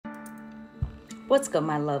What's good,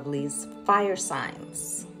 my lovelies? Fire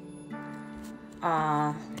signs.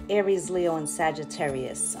 Aries, Leo, and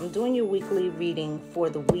Sagittarius. I'm doing your weekly reading for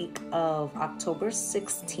the week of October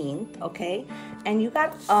 16th, okay? And you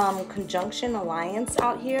got conjunction alliance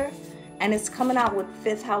out here, and it's coming out with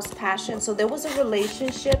 5th house passion. So there was a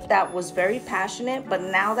relationship that was very passionate, but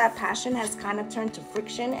now that passion has kind of turned to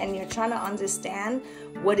friction, and you're trying to understand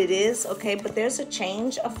what it is, okay? But there's a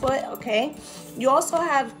change afoot, okay? You also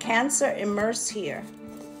have Cancer immersed here.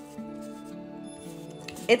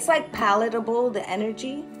 It's like palatable, the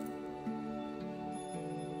energy.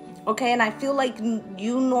 Okay, and I feel like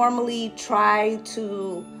you normally try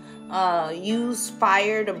to use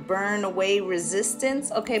fire to burn away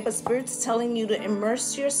resistance. Okay, but Spirit's telling you to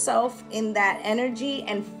immerse yourself in that energy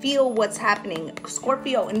and feel what's happening.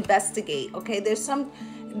 Scorpio, investigate. Okay, there's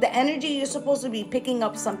the energy, you're supposed to be picking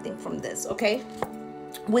up something from this, okay?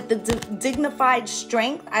 With the dignified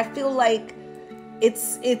strength, I feel like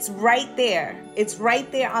it's right there. It's right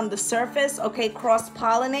there on the surface, okay?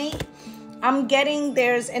 Cross-pollinate. I'm getting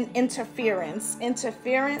there's an interference.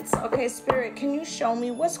 Okay, Spirit, can you show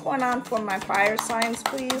me what's going on for my fire signs,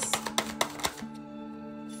 please?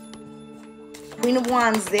 Queen of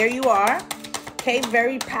Wands, there you are. Okay,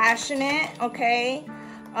 very passionate, okay?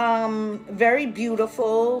 Very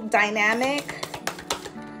beautiful, dynamic.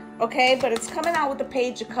 Okay, but it's coming out with the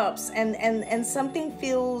Page of Cups, and something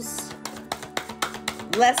feels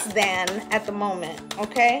less than at the moment,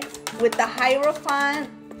 okay? With the Hierophant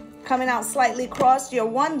coming out slightly crossed, you're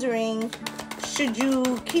wondering, should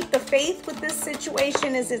you keep the faith with this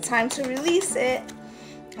situation? Is it time to release it?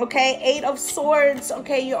 Okay, 8 of Swords.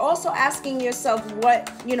 Okay, you're also asking yourself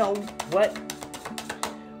what you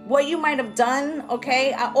might have done,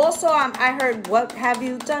 okay? I heard, what have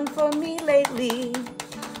you done for me lately?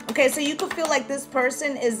 Okay, so you could feel like this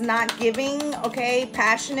person is not giving, okay,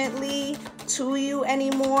 passionately to you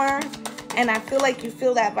anymore. And I feel like you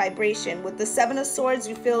feel that vibration. With the 7 of Swords,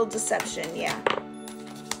 you feel deception, yeah.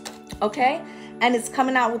 Okay, and it's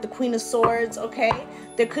coming out with the Queen of Swords, okay?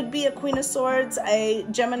 There could be a Queen of Swords, a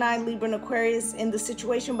Gemini, Libra, and Aquarius in the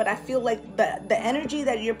situation, but I feel like the energy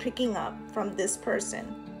that you're picking up from this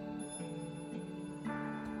person,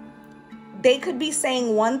 they could be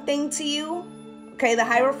saying one thing to you. Okay, the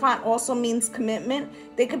Hierophant also means commitment.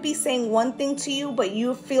 They could be saying one thing to you, but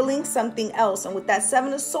you're feeling something else. And with that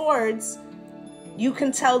 7 of Swords, you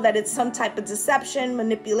can tell that it's some type of deception,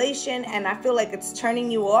 manipulation, and I feel like it's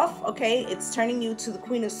turning you off, okay? It's turning you to the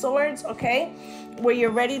Queen of Swords, okay? Where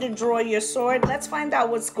you're ready to draw your sword. Let's find out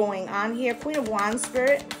what's going on here. Queen of Wands,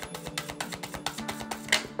 Spirit.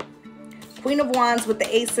 Queen of Wands with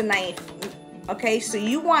the Ace of Knife. Okay, so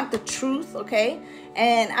you want the truth, okay?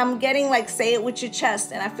 And I'm getting like, say it with your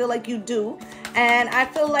chest, and I feel like you do. And I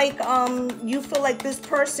feel like you feel like this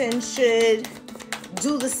person should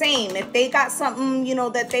do the same. If they got something, you know,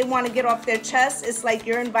 that they want to get off their chest, it's like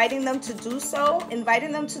you're inviting them to do so.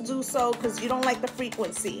 Inviting them to do so because you don't like the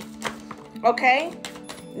frequency. Okay?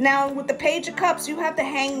 Now, with the Page of Cups, you have the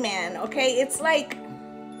Hangman, okay? It's like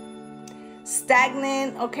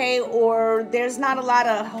stagnant, okay, or there's not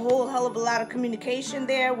a whole hell of a lot of communication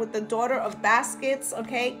there. With the Daughter of Baskets,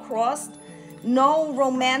 okay, crossed, no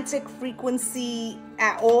romantic frequency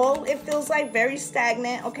at all. It feels like very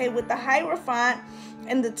stagnant, okay? With the Hierophant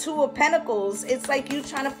and the 2 of Pentacles, it's like you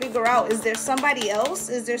trying to figure out, is there somebody else?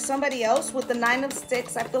 Is there somebody else? With the 9 of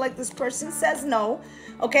Sticks, I feel like this person says no,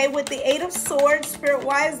 okay? With the 8 of Swords, Spirit,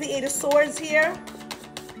 why is the 8 of Swords here?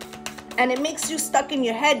 And it makes you stuck in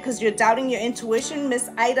your head because you're doubting your intuition. Miss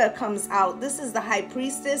Ida comes out. This is the High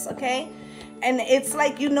Priestess, okay? And it's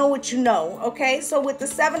like you know what you know, okay? So with the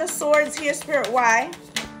 7 of Swords here, Spirit, why?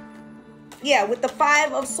 Yeah, with the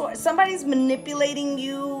 5 of Swords, somebody's manipulating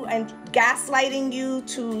you and gaslighting you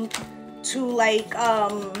to like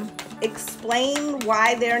explain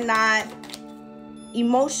why they're not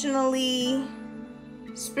emotionally,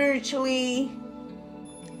 spiritually,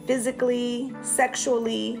 physically,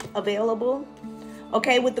 sexually available.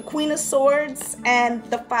 Okay, with the Queen of Swords and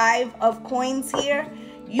the 5 of Coins here,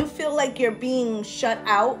 you feel like you're being shut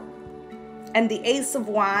out. And the Ace of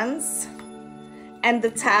Wands and the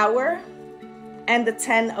Tower and the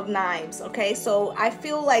 10 of Knives, okay? So I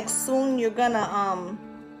feel like soon you're gonna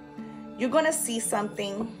see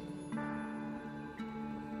something.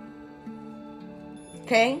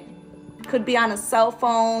 Okay? Could be on a cell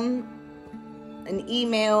phone, an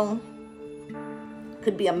email,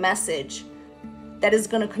 could be a message that is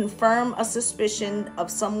going to confirm a suspicion of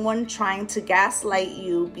someone trying to gaslight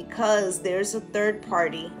you because there's a third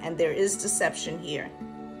party and there is deception here.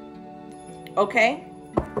 Okay?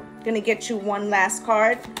 Gonna get you one last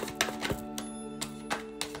card.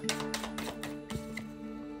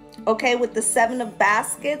 Okay, with the Seven of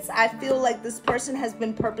Baskets, I feel like this person has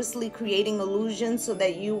been purposely creating illusions so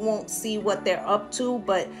that you won't see what they're up to.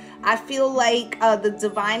 But I feel like the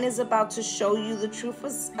divine is about to show you the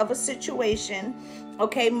truth of a situation.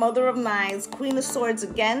 Okay, Mother of Knives, Queen of Swords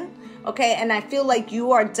again. Okay, and I feel like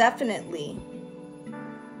you are definitely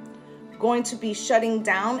going to be shutting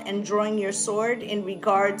down and drawing your sword in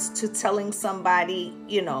regards to telling somebody,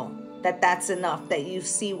 you know, that that's enough, that you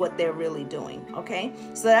see what they're really doing. Okay,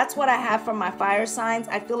 so that's what I have for my fire signs.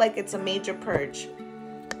 I feel like it's a major purge.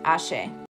 Ashe.